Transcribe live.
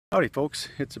Howdy folks,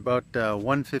 it's about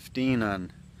 1:15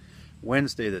 on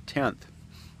Wednesday the 10th,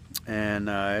 and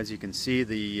as you can see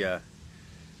I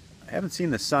haven't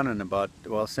seen the sun in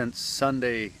since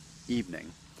Sunday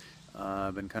evening.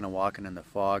 I've been kind of walking in the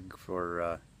fog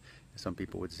for some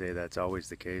people would say that's always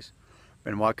the case.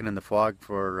 Been walking in the fog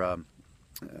for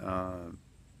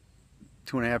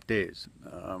 2.5 days.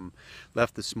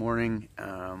 Left this morning,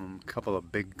 a couple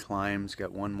of big climbs,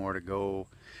 got one more to go.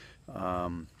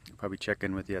 Probably check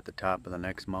in with you at the top of the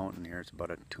next mountain here. It's about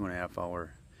a 2.5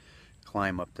 hour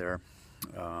climb up there.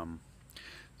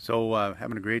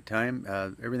 Having a great time.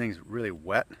 Everything's really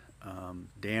wet,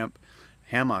 damp.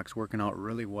 Hammock's working out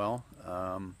really well.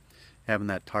 Having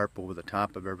that tarp over the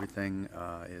top of everything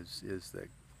is the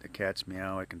cat's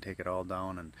meow. I can take it all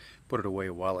down and put it away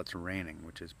while it's raining,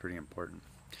 which is pretty important.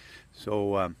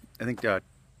 I think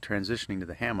transitioning to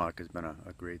the hammock has been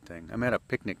a great thing. I'm at a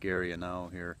picnic area now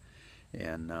here,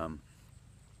 and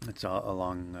it's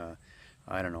along,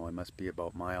 I don't know, it must be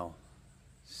about mile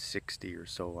 60 or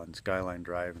so on Skyline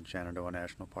Drive in Shenandoah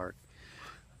National Park.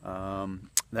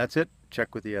 That's it.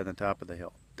 Check with you on the top of the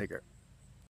hill. Take care.